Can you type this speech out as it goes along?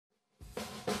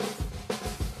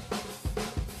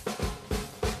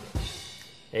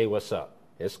Hey, what's up?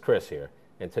 It's Chris here,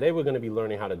 and today we're going to be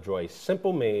learning how to draw a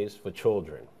simple maze for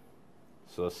children.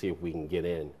 So let's see if we can get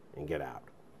in and get out.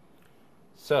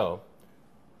 So,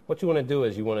 what you want to do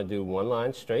is you want to do one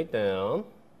line straight down,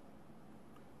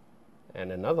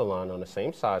 and another line on the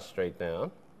same side straight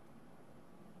down,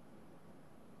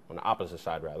 on the opposite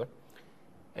side rather,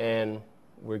 and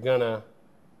we're going to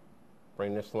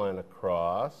bring this line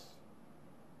across,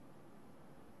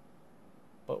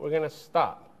 but we're going to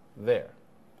stop there.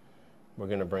 We're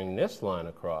going to bring this line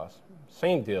across,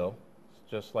 same deal,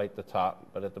 just like the top,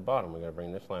 but at the bottom we're going to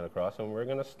bring this line across and we're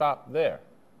going to stop there.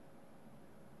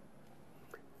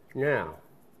 Now,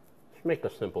 let's make a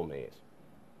simple maze.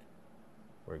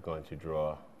 We're going to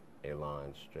draw a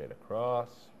line straight across,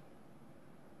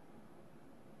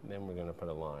 then we're going to put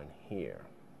a line here.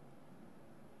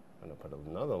 I'm going to put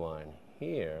another line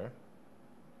here,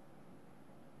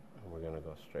 and we're going to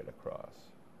go straight across.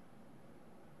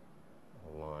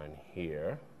 A line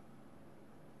here,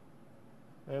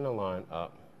 and a line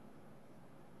up,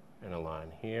 and a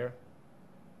line here,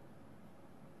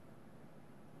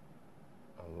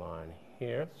 a line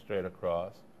here, straight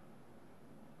across,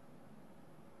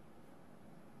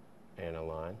 and a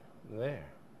line there.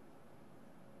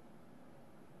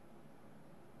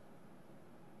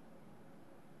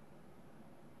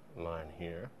 Line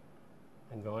here,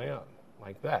 and going up,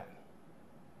 like that.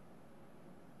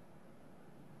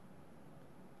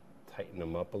 Tighten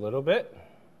them up a little bit.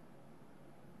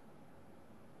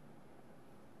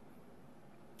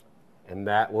 And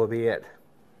that will be it.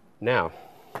 Now,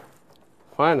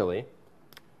 finally,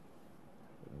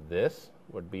 this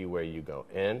would be where you go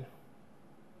in,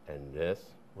 and this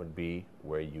would be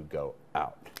where you go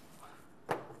out.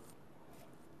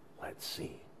 Let's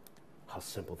see how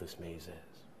simple this maze is.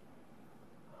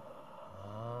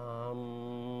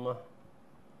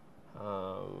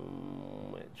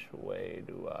 Which way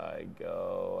do I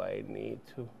go? I need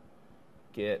to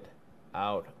get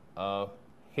out of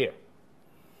here.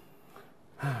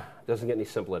 Doesn't get any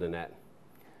simpler than that.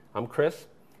 I'm Chris,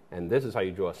 and this is how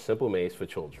you draw a simple maze for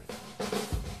children.